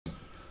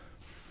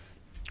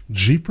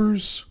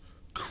Jeepers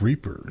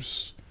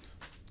Creepers.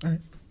 All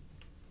right.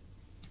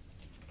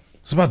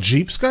 It's about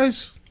Jeeps,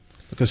 guys?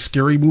 Like a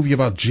scary movie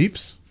about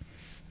Jeeps?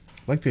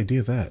 I like the idea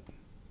of that,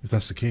 if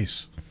that's the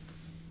case.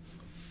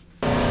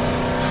 Come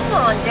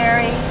on,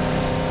 Derry.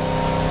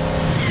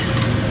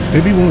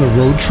 Maybe one of the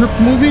road trip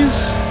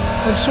movies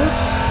of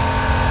sorts?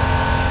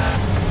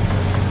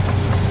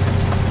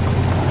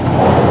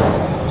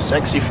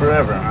 Sexy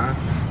forever, huh?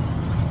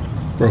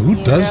 Bro, who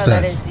does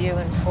that? That is you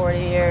in 40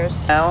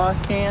 years. Now I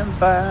can't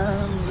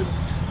find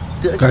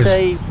the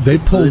Guys, they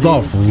pulled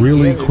off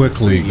really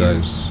quickly,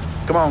 guys.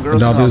 Come on,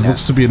 girls. Now there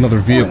looks to be another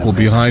vehicle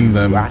behind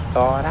them. I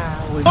thought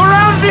I would.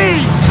 Around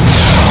me!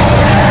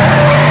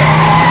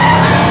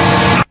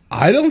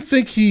 I don't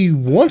think he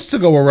wants to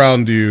go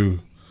around you.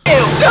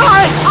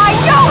 I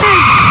know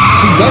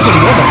He doesn't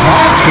want a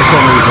box for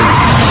some reason.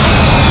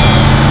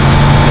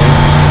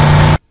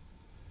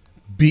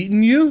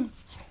 Beating you?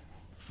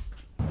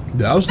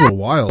 That was a little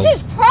wild.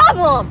 What's his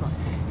problem?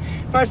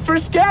 My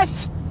first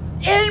guess,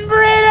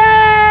 inbreeding!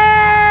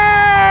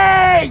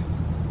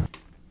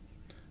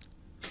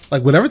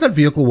 Like, whatever that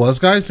vehicle was,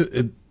 guys,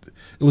 it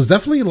was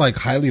definitely, like,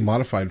 highly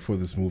modified for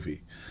this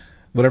movie.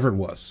 Whatever it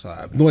was.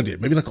 I have no idea.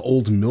 Maybe like an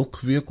old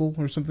milk vehicle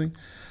or something.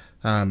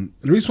 The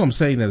reason why I'm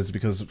saying that is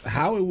because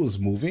how it was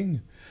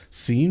moving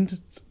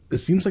seems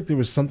like there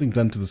was something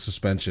done to the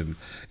suspension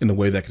in a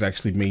way that could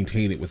actually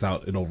maintain it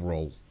without an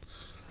overall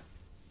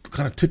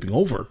kind of tipping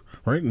over,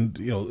 right? And,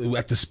 you know,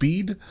 at the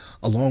speed,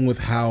 along with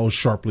how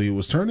sharply it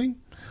was turning,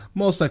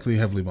 most likely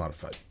heavily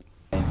modified.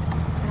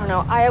 I don't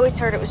know. I always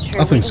heard it was true.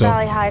 I think so.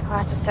 Valley High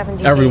class of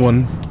 70.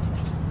 Everyone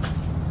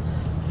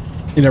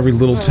in every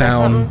little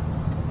town.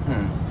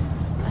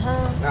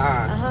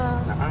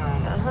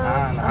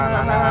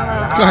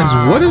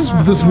 Guys, what is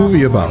this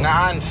movie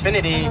about?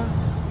 Infinity.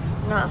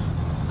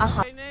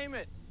 Name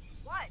it.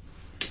 What?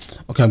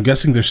 Okay, I'm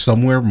guessing they're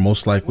somewhere,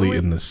 most likely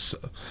in this.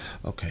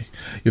 Okay,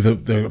 yeah,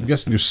 I'm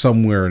guessing they're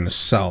somewhere in the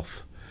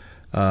south,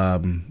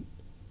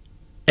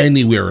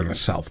 anywhere in the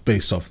south,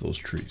 based off of those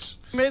trees.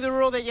 Made the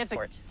rule that you have to.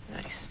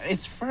 Nice.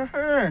 It's for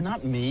her,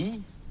 not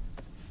me.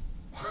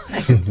 I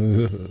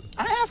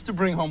have to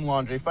bring home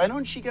laundry. If I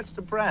don't, she gets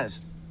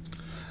depressed.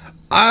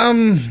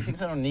 She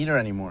thinks I don't need her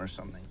anymore or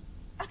something.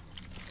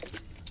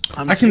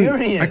 I'm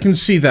serious. I can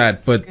see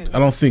that, but I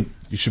don't think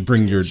you should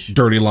bring your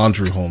dirty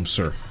laundry home,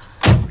 sir.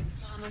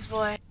 Mama's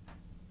boy.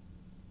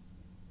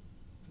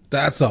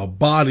 That's a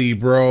body,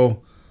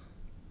 bro.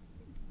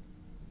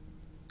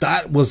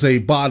 That was a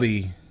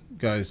body,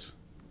 guys.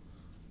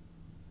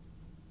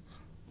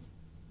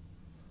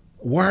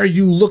 Why are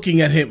you looking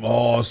at him?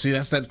 Oh, see,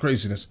 that's that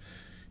craziness.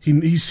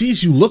 He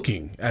sees you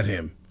looking at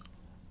him.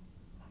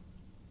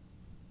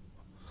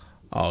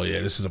 Oh, yeah,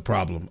 this is a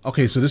problem.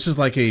 Okay, so this is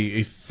like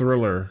a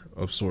thriller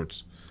of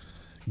sorts.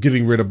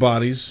 Getting rid of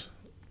bodies.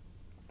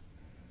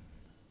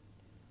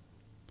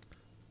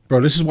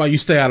 Bro, this is why you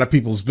stay out of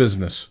people's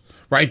business.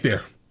 Right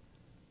there.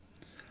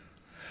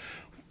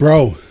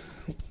 Bro,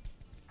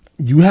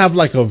 you have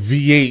like a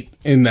V8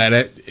 in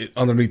that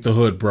underneath the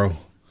hood, bro.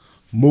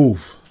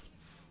 Move.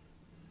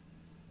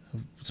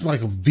 It's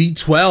like a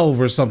V12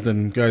 or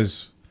something,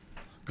 guys.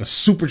 A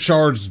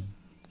supercharged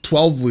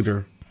 12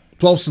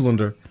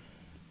 cylinder.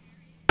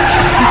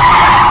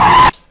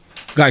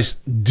 Guys,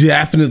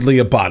 definitely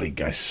a body,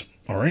 guys.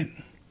 All right?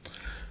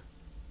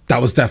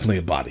 That was definitely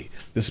a body.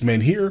 This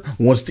man here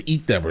wants to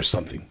eat them or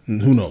something.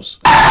 Who knows?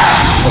 Or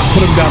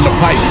put him down the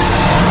pipe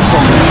or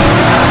something.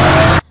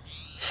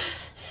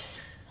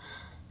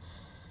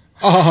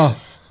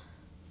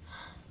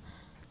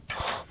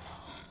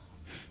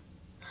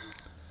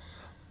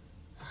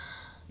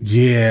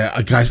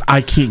 Yeah, guys,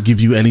 I can't give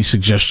you any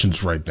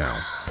suggestions right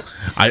now.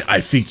 I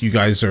think you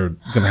guys are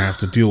going to have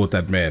to deal with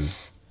that man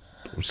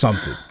or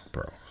something,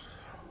 bro.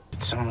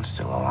 Someone's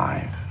still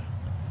alive.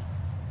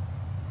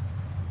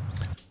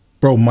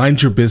 Bro,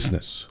 mind your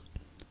business.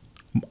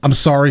 I'm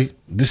sorry.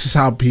 This is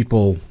how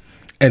people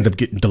end up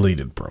getting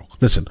deleted, bro.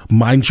 Listen,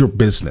 mind your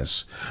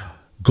business.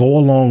 Go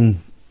along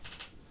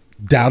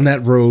down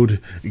that road,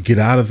 get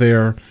out of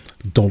there,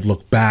 don't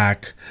look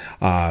back,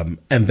 and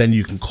then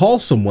you can call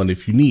someone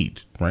if you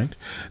need, right?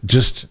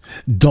 Just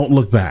don't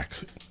look back.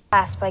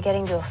 By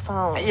getting to a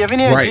phone. You have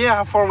any idea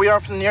how far we are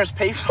from the nearest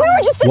payphone? We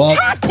were just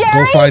attacked,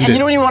 Derry! Go find it. And you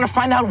don't even want to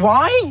find out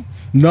why?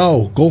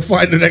 No, go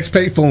find the next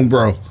payphone,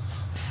 bro.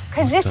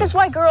 Because this is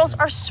why girls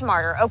are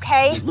smarter,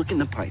 okay? Look in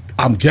the pipe.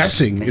 I'm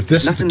guessing if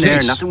this is the Nothing case.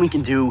 there, nothing we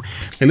can do.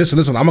 Hey,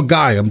 listen, I'm a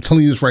guy. I'm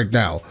telling you this right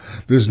now.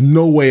 There's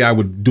no way I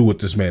would do what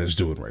this man is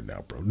doing right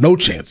now, bro. No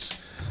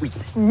chance. I'm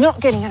not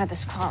getting out of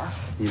this car.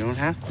 You don't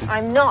have to.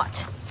 I'm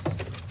not.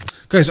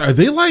 Guys, are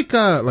they like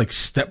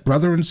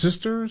stepbrother and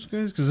sisters,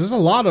 guys? Because there's a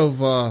lot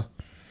of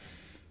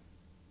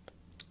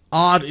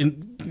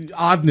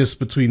oddness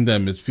between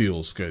them, it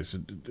feels, guys.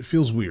 It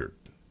feels weird,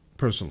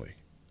 personally.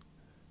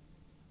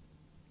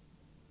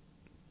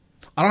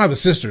 I don't have a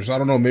sister, so I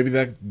don't know. Maybe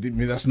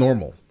that's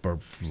normal, but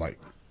like,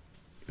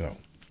 you know,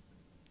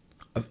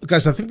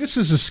 guys, I think this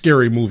is a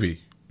scary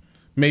movie.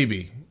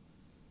 Maybe.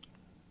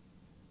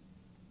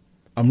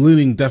 I'm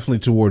leaning definitely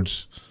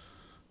towards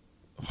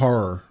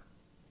horror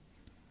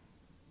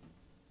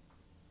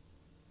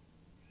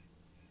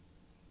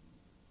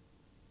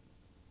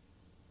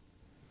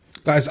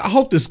Guys, I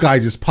hope this guy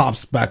just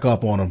pops back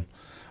up on him.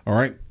 All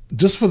right?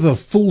 Just for the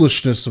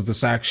foolishness of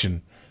this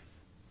action.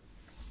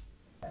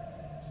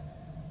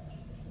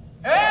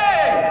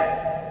 Hey!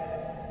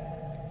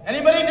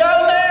 Anybody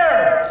down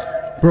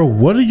there? Bro,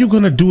 what are you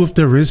going to do if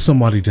there is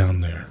somebody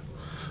down there?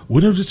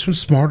 Wouldn't it have just been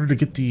smarter to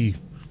get the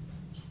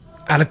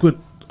adequate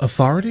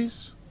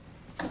authorities?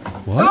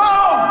 What?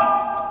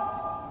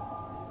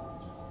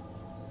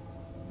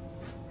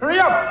 Hurry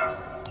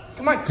up!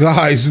 Come on.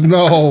 Guys,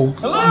 no.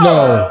 Hello?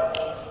 No.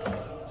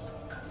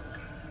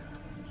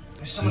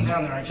 There's someone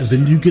down there. And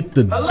then you get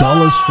the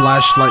dullest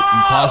flashlight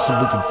you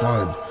possibly could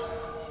find.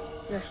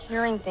 You're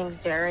hearing things,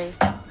 Derry.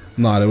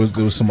 Nah, there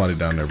was somebody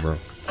down there, bro.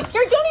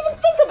 Derry, don't even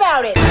think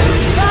about it.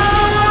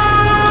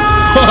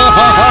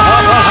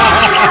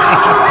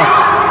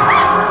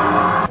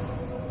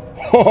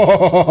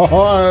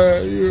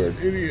 You're an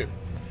idiot.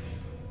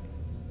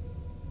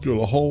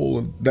 Drill a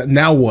hole.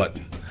 Now what?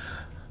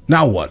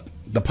 Now what?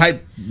 The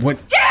pipe went.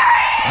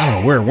 I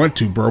don't know where it went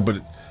to, bro,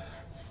 but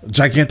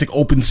gigantic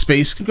open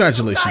space.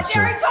 Congratulations, God,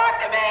 sir. Derry,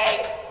 talk to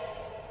me.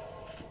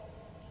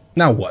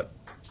 Now what?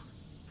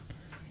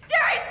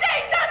 Derry,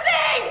 say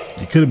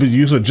something. You could have been.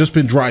 You could have just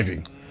been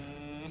driving.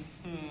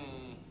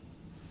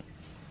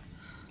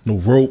 No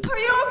rope. Are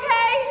you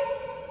okay?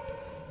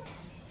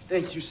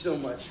 Thank you so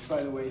much,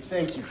 by the way.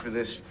 Thank you for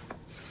this.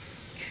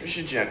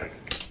 Trisha Jenner.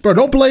 Bro,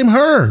 don't blame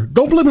her.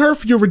 Don't blame her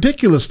for your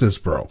ridiculousness,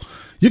 bro.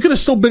 You could have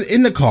still been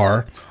in the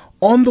car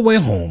on the way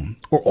home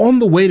or on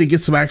the way to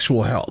get some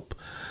actual help,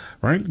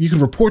 right? You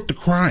could report the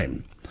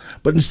crime.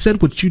 But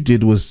instead what you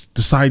did was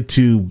decide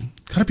to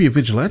kind of be a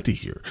vigilante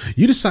here.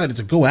 You decided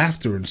to go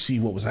after and see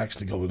what was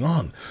actually going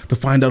on, to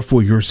find out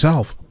for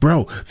yourself.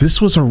 Bro, this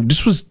was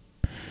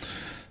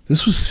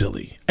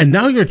silly. And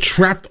now you're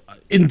trapped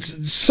in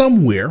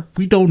somewhere.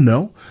 We don't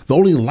know. The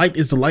only light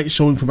is the light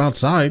showing from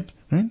outside,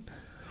 right?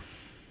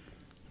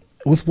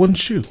 With one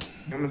shoe.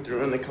 I'm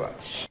throwing the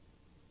clutch.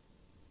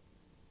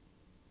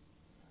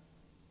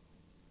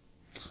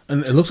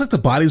 And it looks like the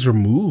bodies were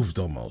moved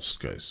almost,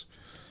 guys.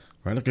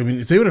 Right? Like, I mean,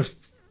 if they would have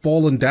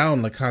fallen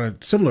down, like kind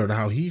of similar to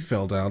how he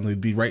fell down,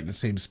 they'd be right in the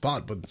same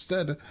spot. But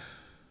instead,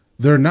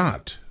 they're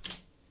not.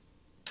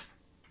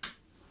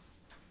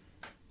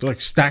 They're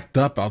like stacked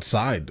up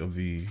outside of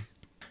the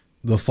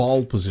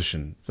fall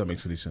position, if that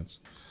makes any sense.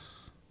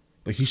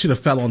 Like he should have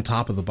fell on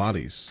top of the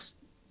bodies.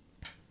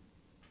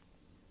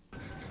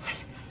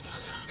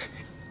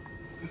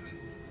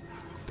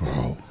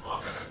 Bro.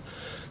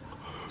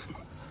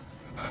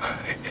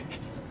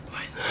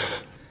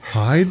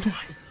 Hide?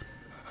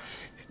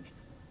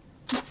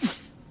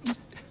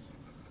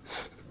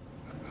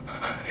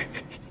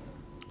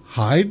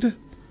 Hide?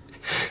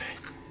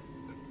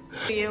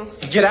 You.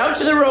 Get out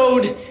to the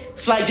road,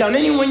 flag down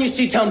anyone you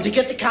see, tell them to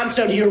get the cops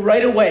out here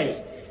right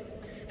away.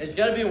 There's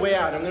gotta be a way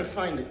out, I'm gonna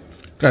find it.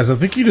 Guys, I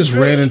think you just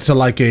ran into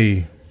like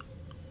a...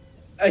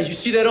 You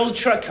see that old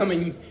truck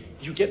coming,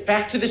 you get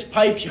back to this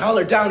pipe, you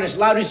holler down as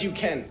loud as you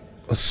can.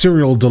 A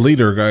serial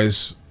deleter,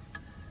 guys.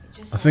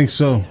 I think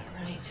so.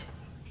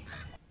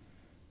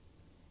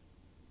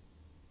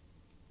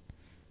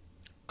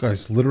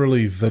 Guys,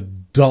 literally the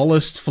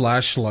dullest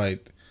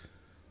flashlight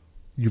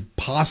you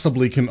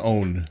possibly can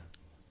own.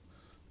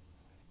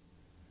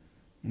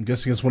 I'm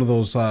guessing it's one of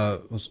those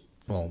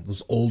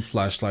those old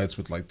flashlights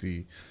with like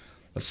a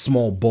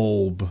small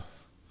bulb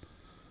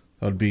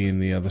that would be in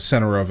the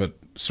center of it,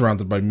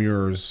 surrounded by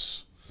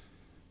mirrors.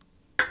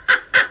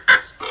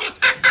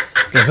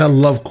 Guys, I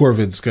love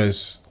Corvids,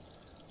 guys.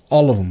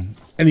 All of them.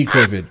 Any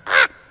Corvid.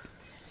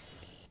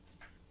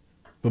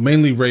 But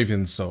mainly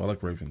Ravens, so I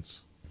like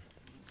Ravens.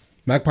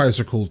 Magpies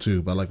are cool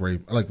too, but I like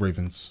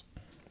Ravens.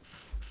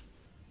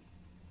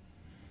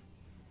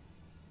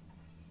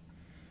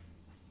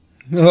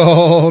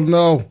 Oh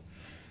no.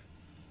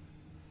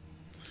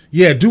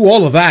 Yeah, do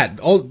all of that.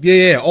 All of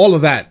that. All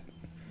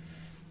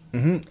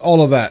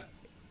of that.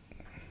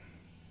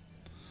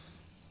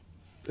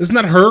 Isn't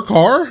that her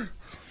car?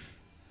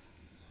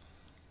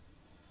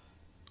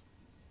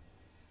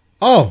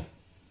 Oh.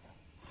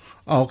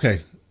 Oh,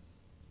 okay.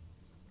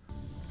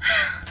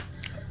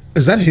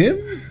 Is that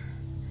him?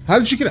 How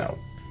did you get out?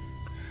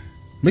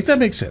 Make that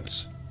make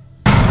sense.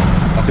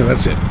 Okay,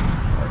 that's it.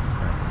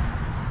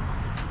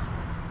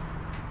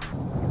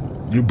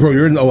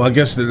 You're in. Oh, I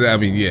guess that. I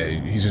mean, yeah,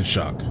 he's in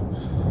shock,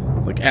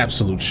 like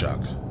absolute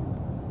shock.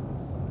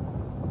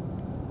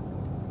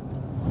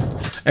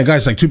 And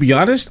guys, like to be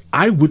honest,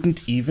 I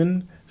wouldn't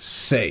even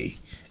say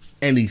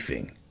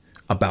anything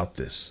about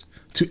this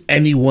to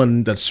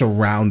anyone that's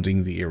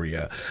surrounding the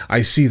area.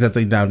 I see that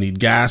they now need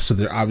gas, so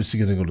they're obviously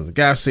going to go to the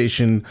gas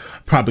station,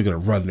 probably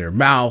going to run their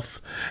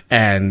mouth,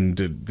 and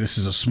this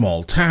is a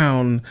small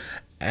town.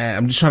 And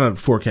I'm just trying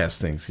to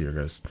forecast things here,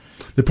 guys.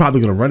 They're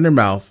probably going to run their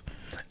mouth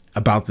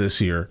about this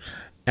here,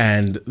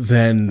 and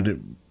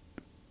then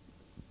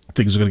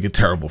things are going to get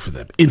terrible for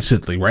them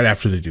instantly right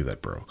after they do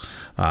that, bro.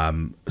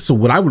 So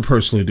what I would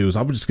personally do is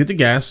I would just get the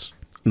gas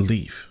and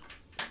leave.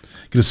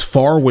 Get as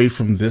far away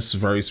from this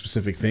very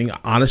specific thing.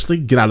 Honestly,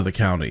 get out of the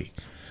county,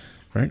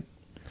 right?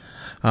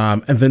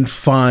 And then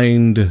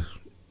find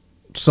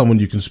someone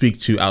you can speak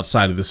to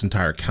outside of this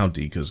entire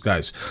county, because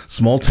guys,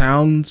 small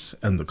towns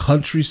and the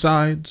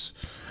countrysides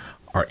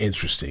are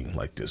interesting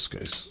like this,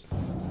 guys.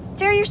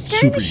 Jerry, you're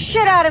scaring the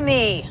shit out of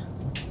me.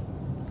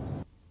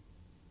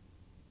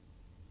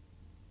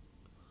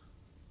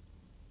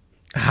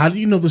 How do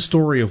you know the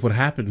story of what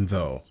happened,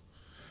 though?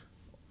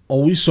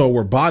 All we saw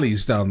were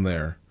bodies down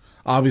there.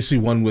 Obviously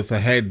one with a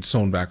head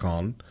sewn back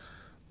on,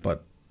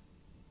 but...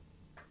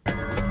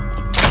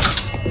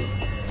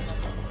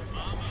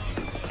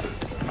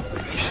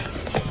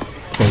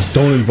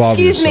 Don't involve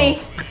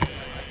yourself.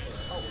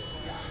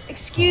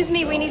 Excuse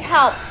me, we need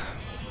help.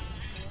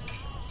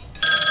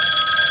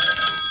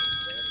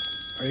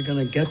 Are you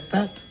gonna get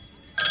that?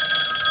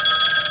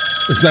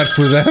 Is that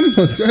for them,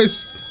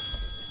 guys?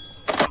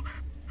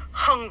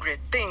 Hungry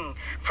thing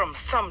from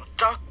some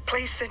dark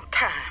place in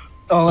time.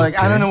 Oh, like,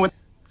 Okay. I don't know what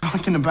you're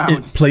talking about.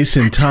 Place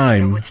in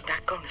time. It's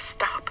not gonna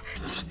stop.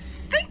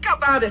 Think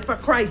about it, for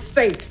Christ's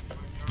sake.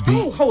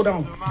 Hold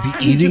on. I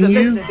need eating to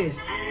you? listen to this.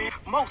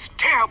 Most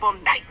terrible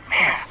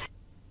nightmare.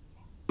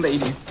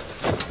 Lady.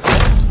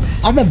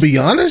 I'm gonna be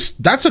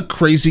honest, that's a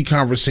crazy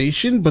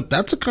conversation, but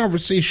that's a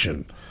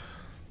conversation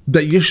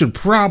that you should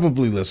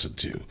probably listen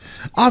to.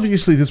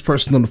 Obviously, this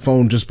person on the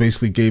phone just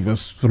basically gave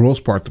us, for the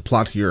most part, the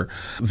plot here.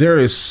 There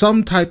is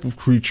some type of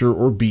creature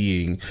or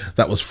being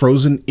that was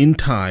frozen in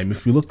time.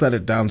 If we looked at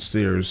it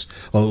downstairs,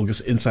 well, I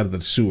guess inside of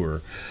the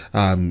sewer,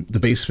 the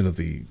basement of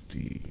the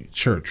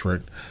church,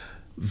 right?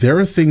 There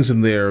are things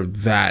in there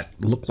that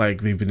look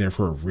like they've been there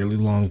for a really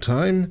long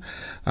time,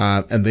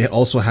 and they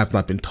also have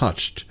not been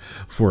touched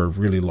for a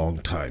really long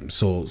time.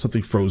 So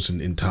something frozen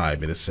in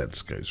time, in a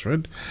sense, guys,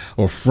 right?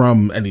 Or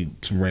from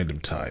some random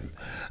time.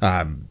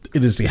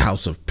 It is the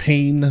House of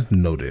Pain,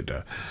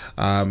 noted.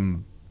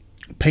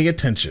 Pay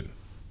attention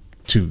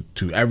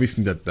to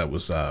everything that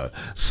was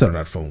said on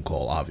that phone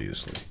call,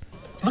 obviously.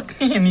 Look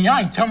me in the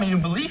eye. Tell me you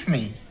believe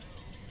me.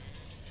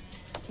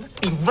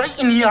 Look me right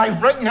in the eye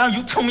right now.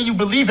 You tell me you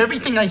believe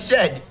everything I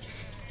said.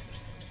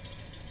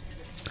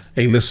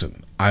 Hey,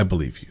 listen, I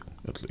believe you,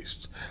 at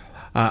least.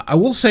 I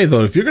will say,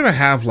 though, if you're going to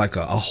have, like,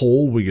 a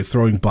hole where you're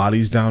throwing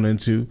bodies down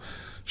into,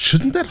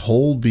 shouldn't that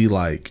hole be,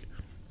 like,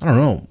 I don't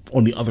know,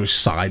 on the other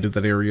side of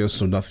that area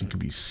so nothing can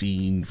be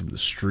seen from the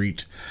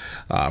street,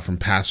 from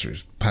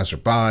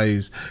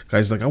passerbys?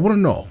 Guys, like, I want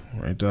to know,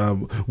 right?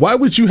 Why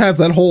would you have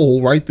that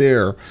hole right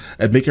there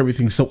and make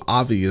everything so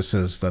obvious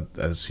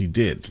as he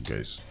did,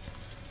 guys?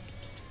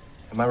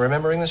 Am I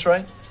remembering this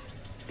right?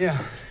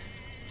 Yeah.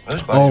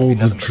 Oh,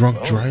 the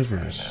drunk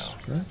drivers.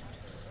 Right?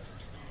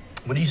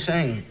 What are you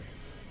saying?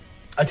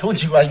 I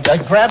told you I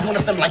grabbed one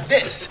of them like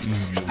this.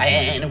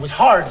 And it was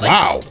hard. Like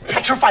Wow.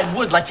 petrified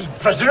wood, like he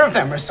preserved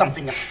them or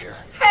something.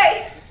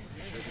 Hey!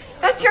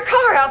 That's your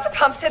car out the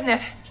pumps, isn't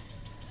it?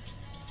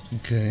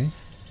 Okay.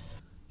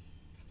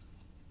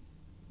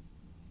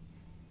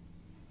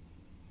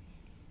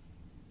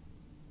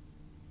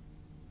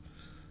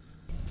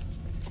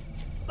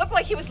 Looked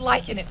like he was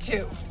liking it,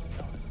 too.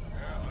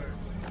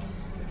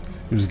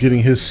 He was getting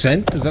his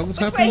scent? Is that what's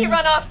Which happening? way he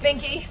run off,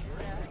 Binky?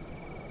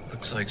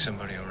 Looks like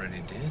somebody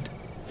already did.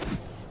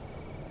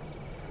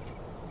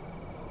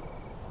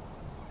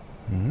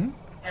 Hmm?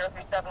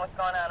 037, what's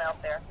going on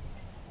out there?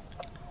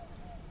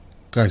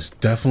 Guys,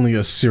 definitely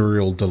a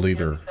serial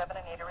deleter. 7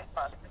 and 8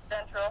 response to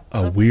Central.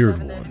 A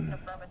weird one.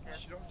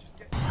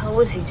 How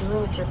was he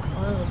doing with your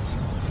clothes?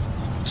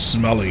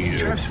 Smelly He you.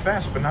 drives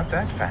fast, but not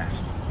that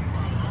fast.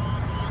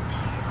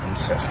 The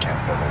incest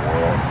capital of the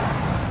world.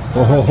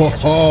 Oh, ho, ho,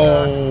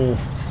 ho.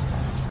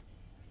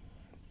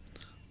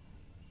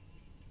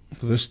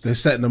 They're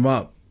setting them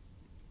up.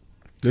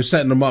 They're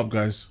setting them up,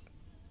 guys.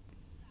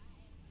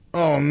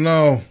 Oh,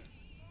 no.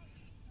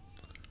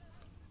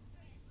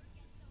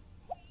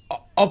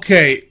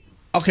 Okay,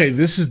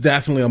 this is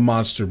definitely a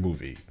monster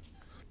movie.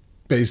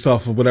 Based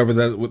off of whatever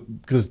that...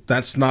 Because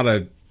that's not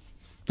a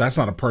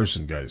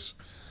person, guys.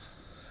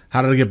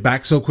 How did it get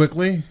back so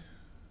quickly?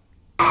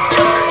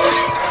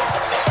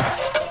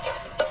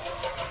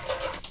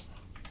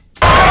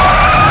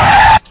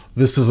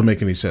 This doesn't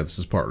make any sense,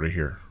 this part right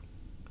here.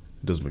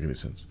 It doesn't make any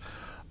sense.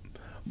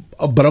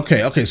 But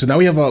okay, so now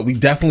we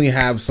definitely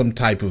have some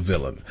type of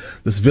villain.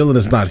 This villain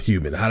is not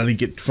human. How did he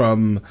get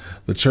from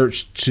the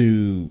church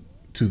to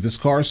this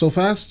car so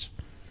fast?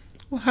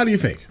 Well, how do you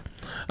think?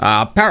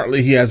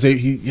 Apparently he has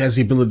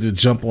the ability to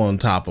jump on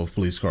top of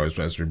police cars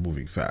as they're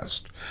moving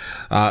fast.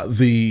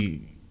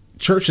 The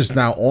church is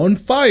now on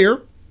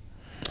fire.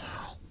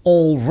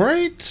 All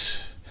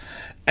right.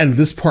 And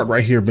this part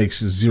right here makes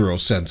zero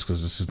sense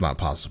because this is not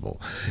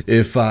possible.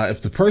 If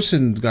the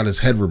person got his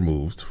head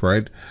removed,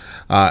 right,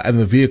 and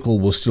the vehicle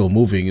was still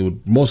moving, it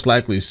would most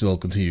likely still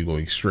continue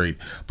going straight.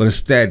 But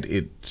instead,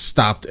 it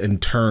stopped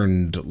and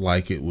turned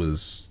like it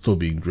was still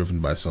being driven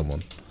by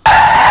someone.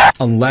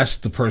 Unless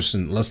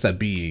that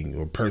being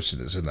or person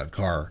is in that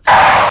car.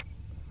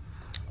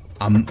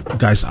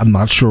 Guys, I'm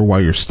not sure why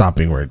you're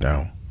stopping right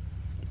now.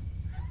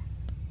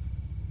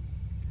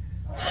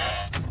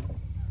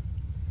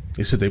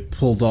 They said they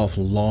pulled off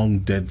long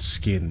dead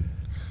skin.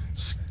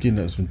 Skin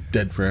that's been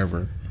dead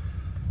forever.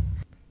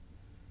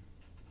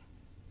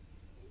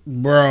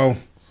 Bro,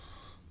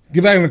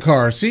 get back in the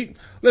car. See,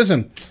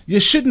 listen, you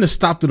shouldn't have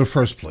stopped in the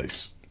first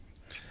place.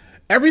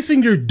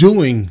 Everything you're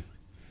doing,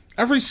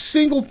 every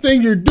single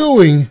thing you're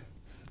doing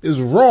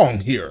is wrong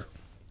here.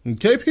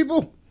 Okay,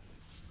 people?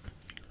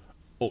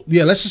 Oh,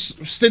 yeah, let's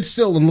just sit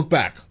still and look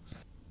back.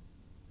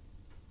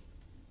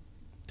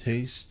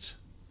 Taste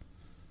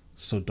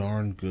so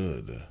darn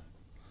good.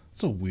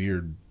 It's a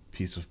weird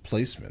piece of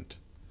placement.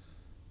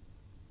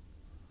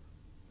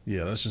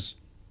 Yeah, let's just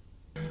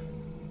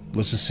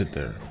sit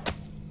there.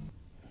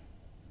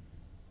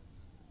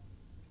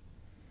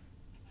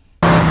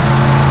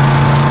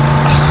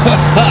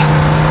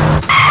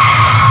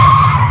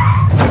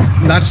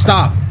 Not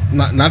stop.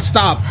 Not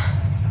stop.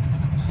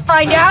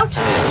 Find out?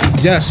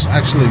 Yes,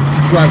 actually,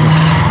 keep driving.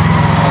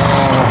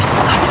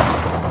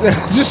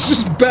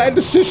 Just bad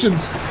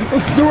decisions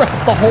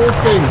throughout the whole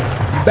thing.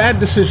 Bad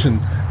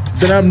decision.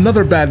 Then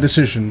another bad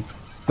decision.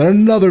 Then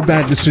another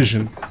bad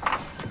decision.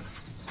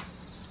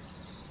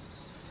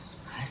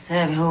 I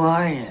said, who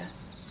are you?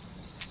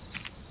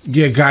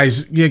 Yeah,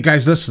 guys,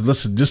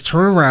 listen. Just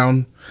turn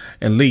around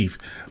and leave.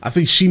 I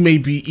think she may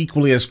be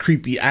equally as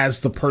creepy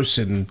as the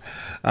person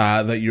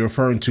that you're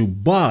referring to,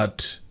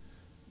 but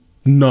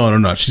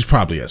no. She's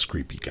probably as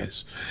creepy,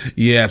 guys.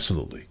 Yeah,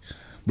 absolutely.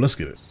 Let's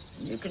get it.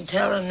 You can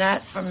tell him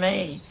that from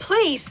me.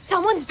 Please,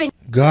 someone's been...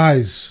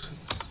 Guys,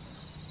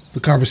 the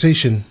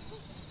conversation.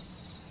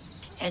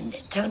 And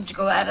tell him to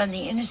go out on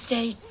the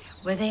interstate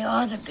where they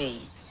ought to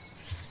be.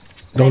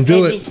 Don't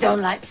do it. Babies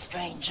don't like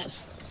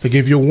strangers. They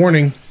gave you a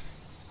warning.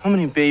 How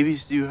many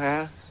babies do you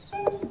have?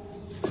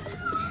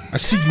 I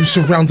see you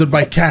surrounded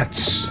by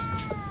cats.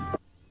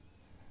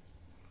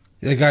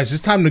 Yeah, guys,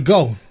 it's time to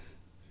go.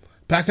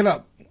 Pack it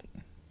up.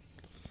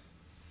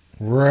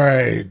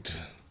 Right.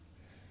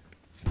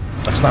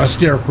 That's not a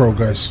scarecrow,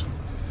 guys.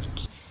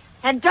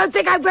 And don't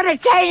think I'm gonna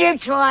tell you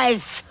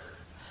twice.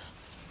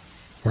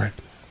 Right.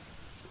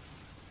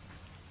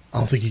 I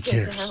don't think he Get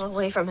cares. the hell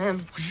away from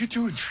him. What are you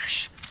doing,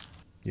 Trish?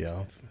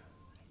 Yeah.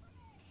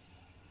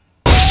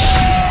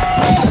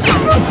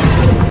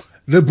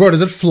 Bro,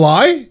 does it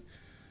fly?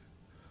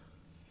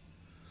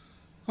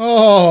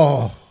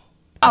 Oh.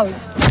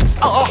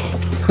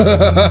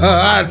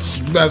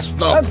 That's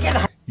messed up.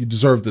 You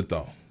deserved it,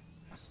 though.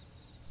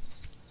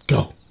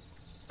 Go.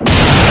 All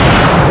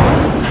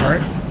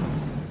right.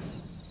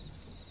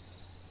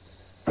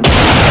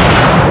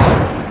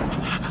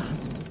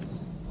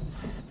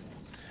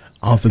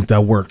 I don't think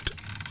that worked.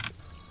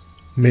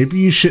 Maybe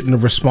you shouldn't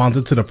have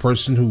responded to the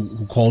person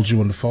who called you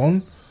on the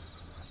phone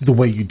the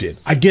way you did.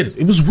 I get it.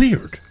 It was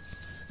weird.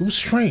 It was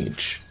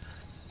strange.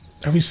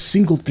 Every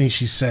single thing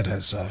she said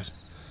has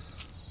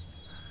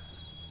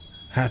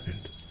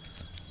happened.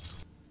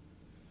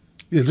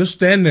 Yeah, just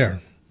stand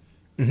there.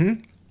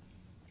 Mm-hmm.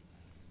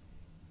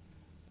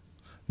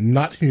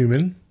 Not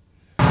human.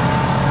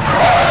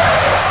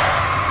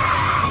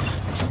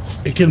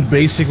 It can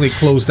basically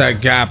close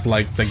that gap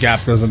like the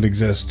gap doesn't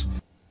exist.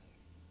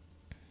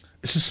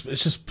 It's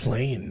just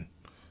playing.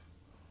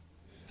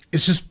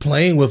 It's just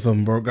playing with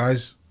them, bro,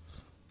 guys.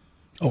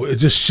 Oh, it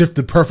just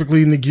shifted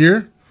perfectly into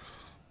gear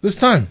this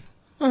time.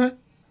 All right.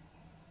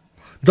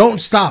 Don't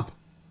stop.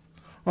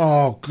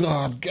 Oh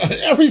God,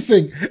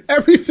 everything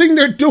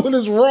they're doing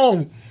is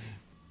wrong.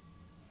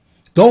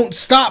 Don't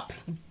stop.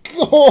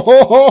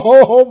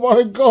 Oh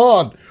my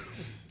God.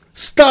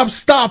 Stop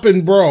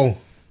stopping, bro.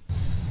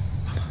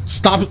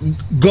 Stop.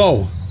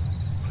 Go.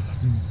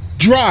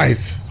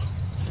 Drive.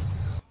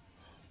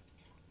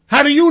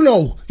 How do you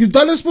know? You've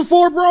done this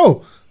before,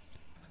 bro.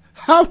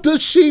 How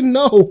does she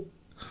know?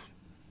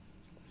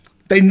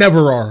 They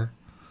never are.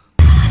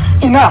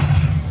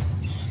 Enough.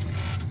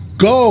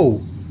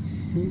 Go.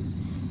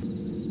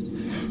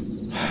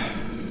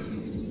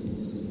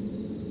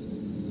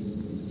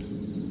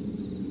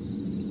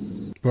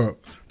 Bro,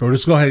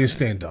 just go ahead and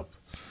stand up.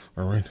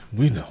 All right?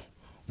 We know.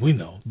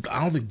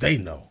 I don't think they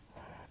know.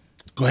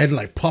 Go ahead and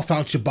like puff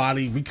out your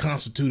body,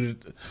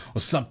 reconstitute it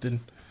or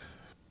something.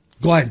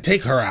 Go ahead and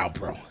take her out,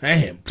 bro.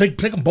 And him. Take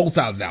them both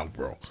out now,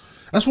 bro.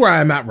 That's where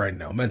I am at right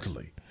now,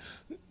 mentally.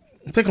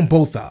 Take them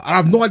both out. I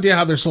have no idea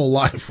how they're still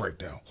alive right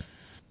now.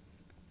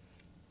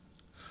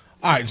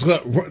 All right,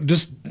 so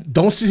just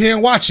don't sit here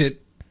and watch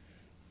it.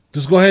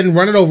 Just go ahead and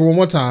run it over one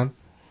more time.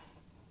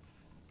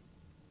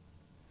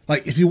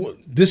 Like,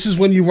 this is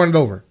when you run it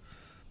over.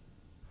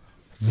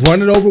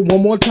 Run it over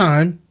one more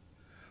time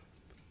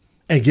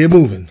and get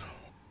moving.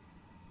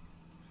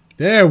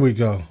 There we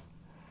go.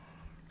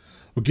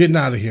 We're getting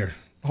out of here.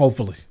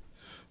 Hopefully.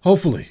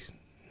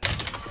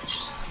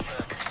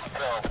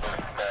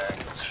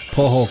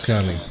 Poho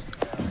County.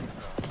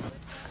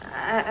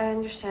 I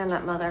understand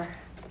that, Mother.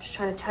 I'm just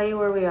trying to tell you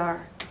where we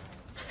are.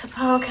 It's the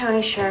Poho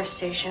County Sheriff's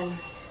Station,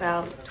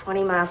 about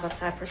 20 miles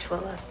outside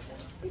Portuela.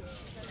 We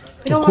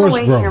don't want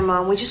to wait here,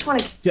 Mom. We just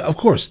want to... Yeah, of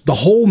course. The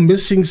whole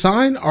missing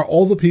sign are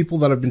all the people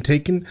that have been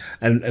taken,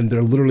 and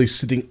they're literally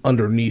sitting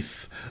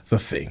underneath the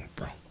thing,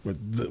 bro.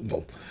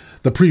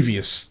 The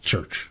previous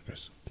church.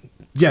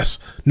 Yes.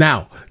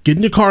 Now, get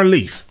in your car and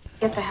leave.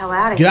 Get the hell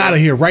out of here. here. Get out of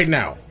here right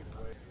now.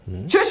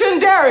 Trish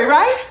and Derry,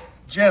 right?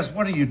 Jez,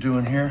 what are you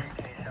doing here?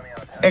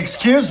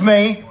 Excuse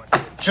me,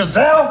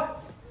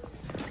 Giselle?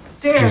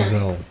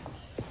 Giselle.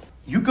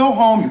 You go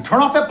home, you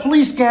turn off that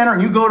police scanner,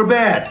 and you go to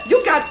bed.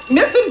 You got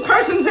missing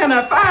persons and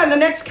a fire in the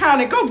next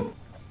county. Go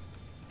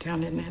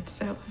down in that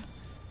cellar.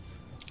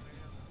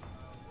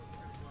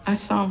 I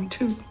saw him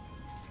too.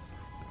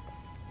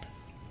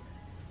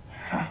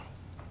 Huh.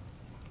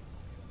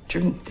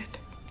 Dreamed it.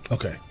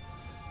 Okay.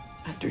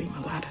 I dream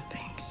a lot of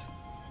things.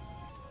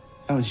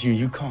 That was you.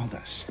 You called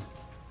us.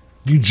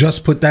 You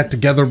just put that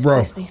together,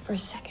 bro. Excuse me for a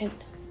second.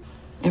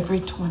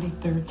 Every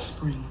 23rd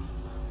spring.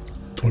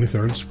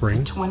 23rd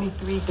spring.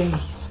 23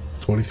 days.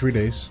 23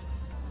 days.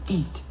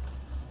 Eat.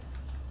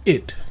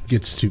 It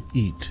gets to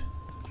eat.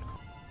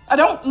 I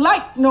don't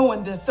like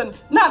knowing this and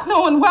not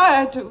knowing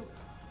why I do.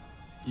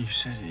 You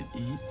said it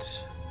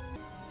eats?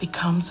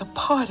 Becomes a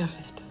part of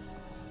it.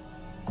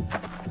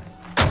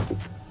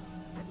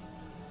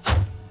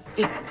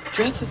 It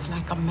dresses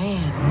like a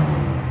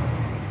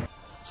man.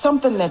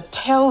 Something that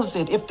tells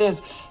it if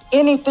there's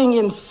anything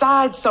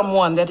inside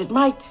someone that it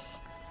might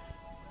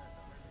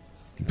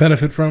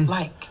benefit from.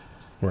 Like.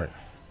 Right.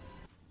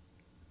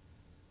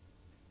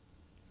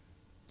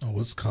 Oh,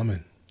 what's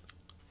coming?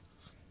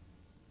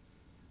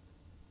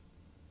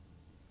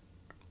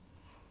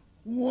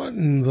 What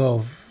in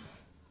the...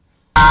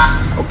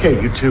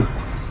 Okay, you two.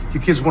 You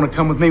kids want to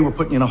come with me? We're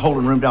putting you in a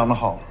holding room down the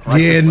hall. Right?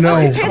 Yeah, no,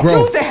 he can't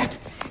bro. do that.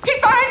 He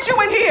finds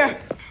you in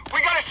here.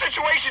 We got a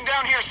situation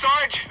down here,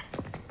 Sarge.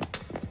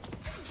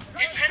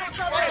 It's headed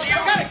towards you.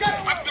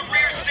 Up the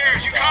rear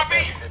stairs. You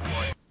copy?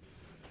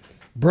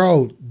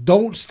 Bro,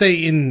 don't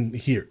stay in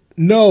here.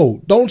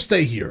 No, don't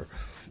stay here.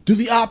 Do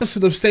the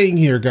opposite of staying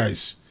here,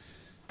 guys.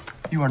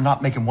 You are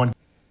not making one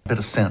bit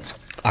of sense.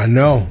 I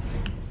know.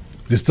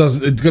 This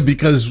doesn't... It's good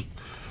because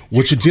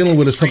what you're dealing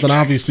with is something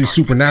obviously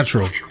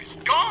supernatural.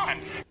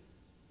 Gone.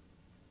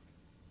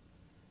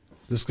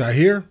 This guy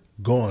here,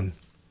 gone.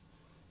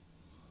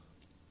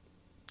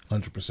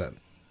 100%.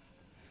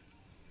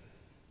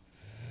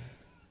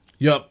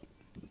 Yup.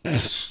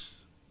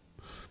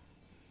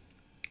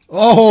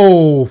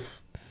 Oh.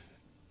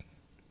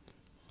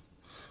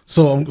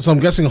 So I'm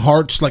guessing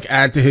hearts like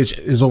add to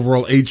his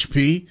overall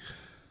HP.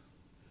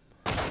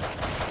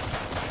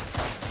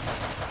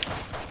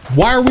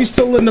 Why are we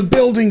still in the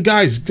building,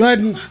 guys? Go ahead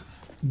and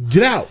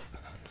get out.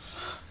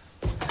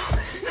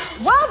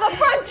 Well, the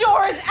front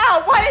door is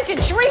out. Why didn't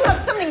you dream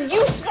up something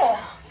useful?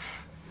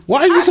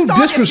 Why are you so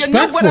disrespectful? If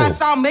you knew what I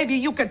saw, maybe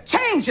you could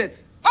change it.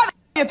 Why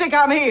the you think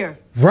I'm here?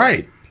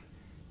 Right.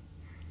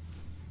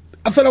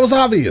 I thought that was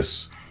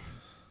obvious.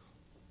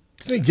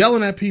 They're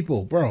yelling at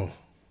people, bro.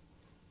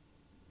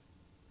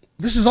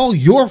 This is all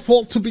your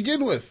fault to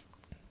begin with.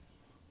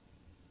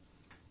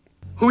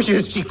 Who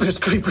hears Jeepers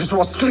Creepers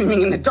while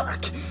screaming in the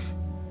dark?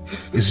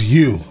 It's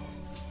you.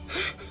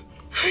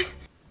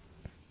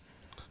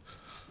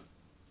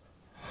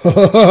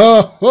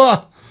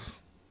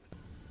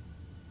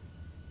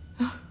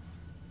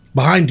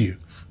 Behind you.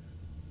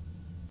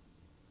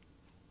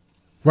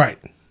 Right.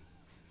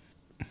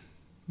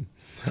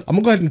 I'm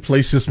gonna go ahead and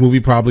place this movie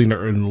probably in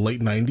the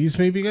late 90s,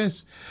 maybe,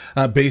 guys,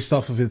 based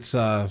off of its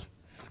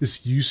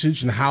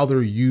usage and how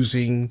they're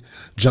using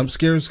jump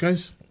scares,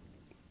 guys.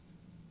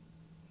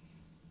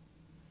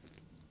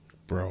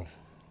 Bro,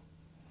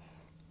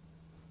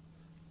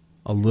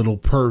 a little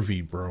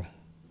pervy, bro.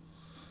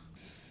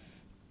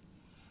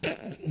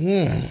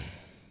 Ew.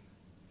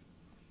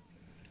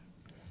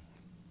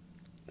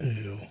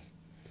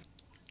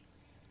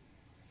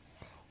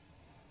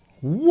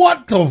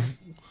 What the?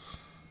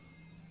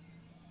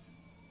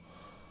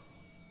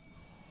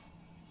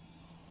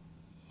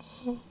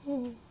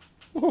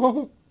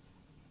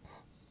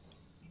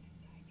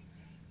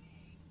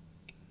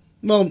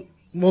 No,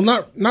 well,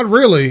 not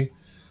really.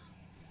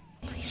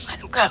 Please let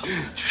him go.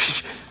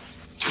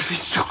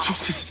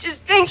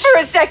 Just think for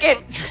a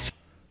second.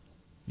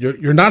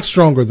 You're not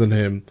stronger than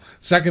him.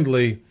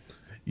 Secondly,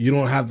 you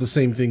don't have the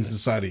same things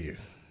inside of you.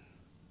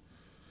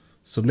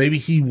 So maybe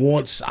he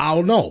wants, I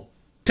don't know,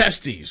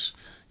 testes.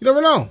 You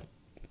never know.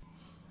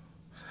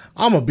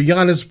 I'm gonna be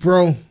honest,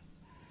 bro.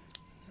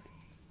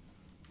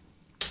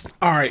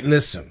 All right,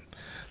 listen.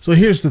 So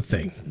here's the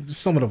thing. There's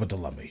somewhat of a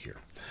dilemma here.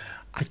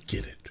 I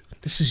get it.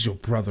 This is your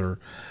brother.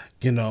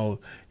 You know,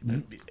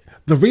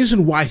 the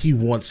reason why he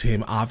wants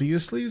him,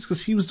 obviously, is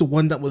because he was the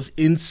one that was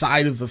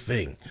inside of the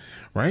thing,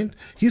 right?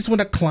 He's the one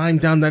that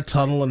climbed down that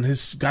tunnel and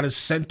got his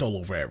scent all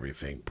over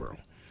everything, bro.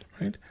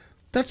 Right?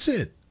 That's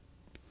it.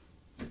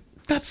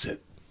 That's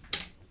it.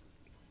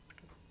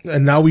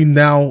 And now we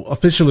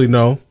officially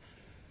know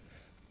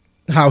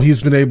how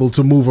he's been able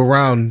to move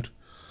around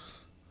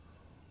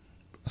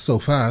so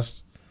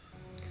fast.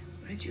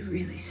 What did you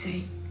really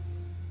say?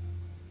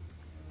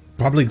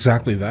 Probably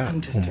exactly that. I'm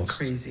just almost. a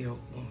crazy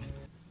old woman.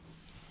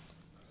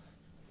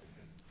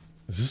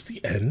 Is this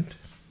the end?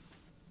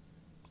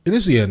 It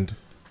is the end.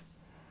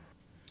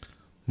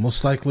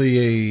 Most likely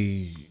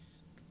a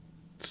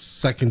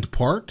second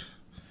part.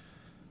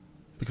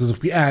 Because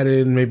if we add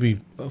in maybe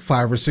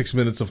 5 or 6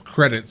 minutes of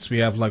credits, we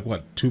have like,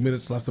 what, 2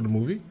 minutes left of the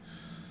movie?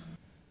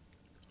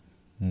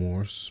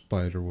 More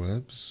spider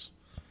webs.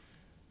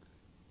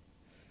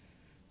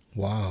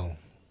 Wow.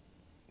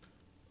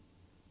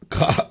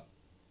 God.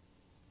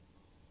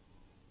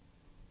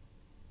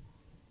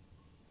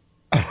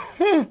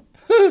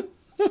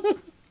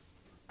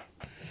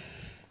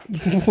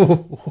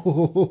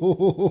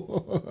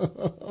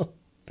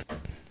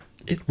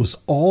 It was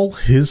all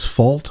his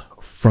fault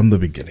from the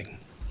beginning.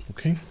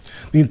 Okay?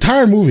 The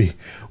entire movie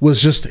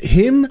was just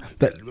him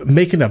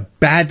making a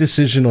bad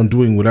decision on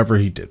doing whatever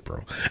he did,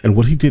 bro. And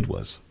what he did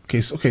was,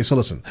 so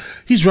listen.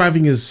 He's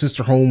driving his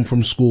sister home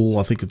from school.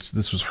 I think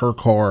this was her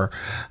car.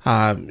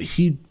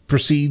 He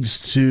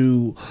proceeds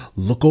to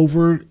look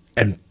over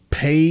and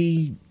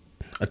pay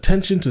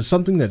attention to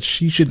something that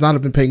she should not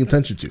have been paying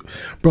attention to.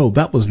 Bro,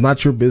 that was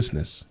not your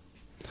business.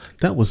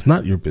 That was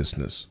not your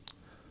business.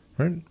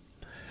 Right?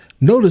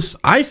 Notice,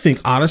 I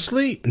think,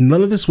 honestly,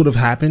 none of this would have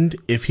happened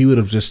if he would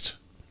have just...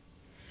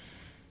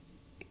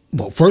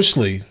 Well,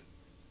 firstly,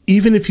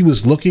 even if he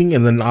was looking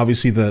and then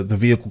obviously the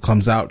vehicle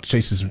comes out,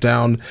 chases him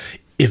down,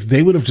 if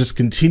they would have just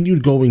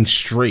continued going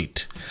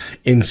straight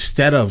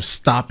instead of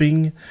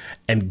stopping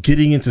and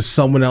getting into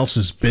someone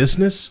else's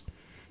business,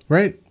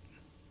 right?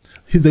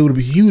 He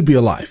would be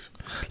alive.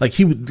 Like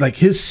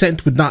his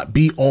scent would not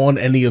be on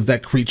any of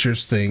that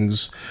creature's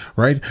things,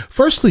 right?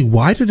 Firstly,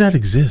 why did that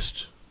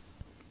exist?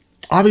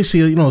 Obviously,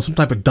 you know, some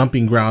type of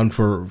dumping ground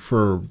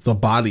for the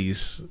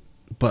bodies,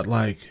 but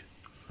like,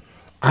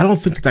 I don't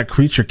think that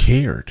creature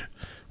cared,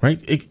 right?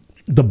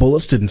 The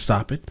bullets didn't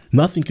stop it.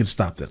 Nothing could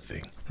stop that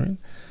thing, right?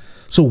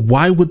 So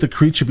why would the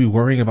creature be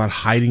worrying about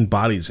hiding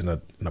bodies in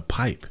a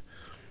pipe?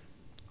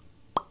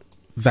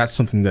 That's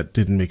something that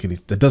doesn't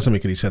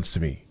make any sense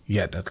to me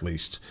yet, at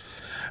least.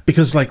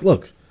 Because, like,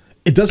 look,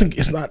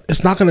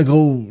 it's not going to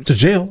go to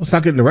jail. It's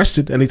not getting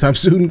arrested anytime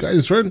soon,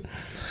 guys, right?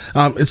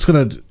 It's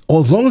going to,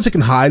 as long as it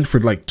can hide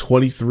for like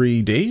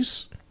 23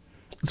 days,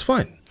 it's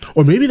fine.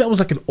 Or maybe that was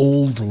like an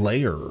old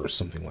layer or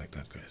something like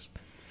that, guys.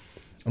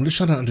 I'm just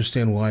trying to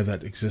understand why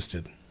that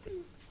existed.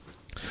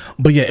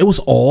 But yeah, it was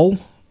all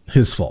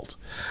his fault.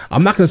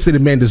 I'm not going to say the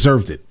man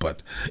deserved it,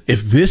 but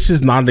if this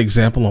is not an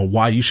example on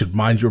why you should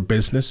mind your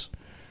business,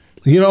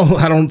 you know,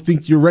 I don't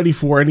think you're ready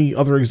for any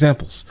other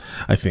examples,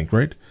 I think,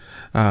 right?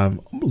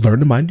 Learn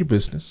to mind your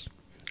business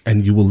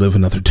and you will live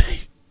another day.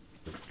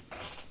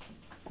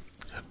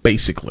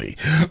 Basically.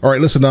 All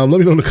right, listen, let me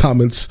know in the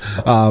comments.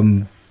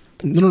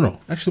 No.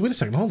 Actually, wait a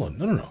second. Hold on.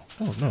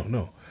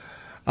 No.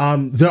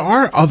 There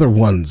are other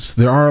ones.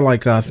 There are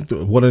like, I think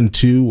 1 and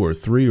 2 or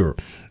 3, or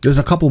there's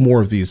a couple more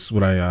of these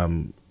when I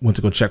went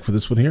to go check for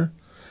this one here.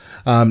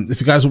 If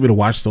you guys want me to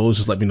watch those,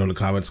 just let me know in the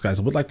comments, guys.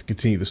 I would like to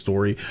continue the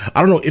story.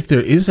 I don't know if there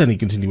is any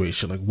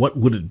continuation. Like, what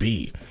would it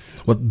be?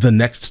 What, the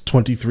next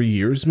 23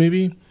 years,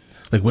 maybe?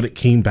 Like, when it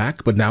came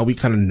back, but now we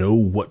kind of know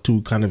what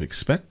to kind of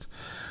expect.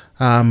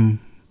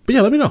 But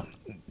yeah, let me know.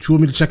 If you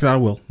want me to check it out, I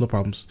will. No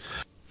problems.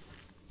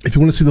 If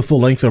you want to see the full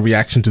length of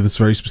reaction to this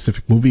very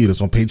specific movie, it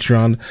is on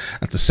Patreon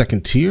at the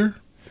 2nd tier.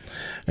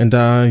 And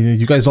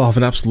you guys all have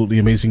an absolutely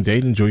amazing day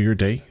and enjoy your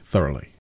day thoroughly.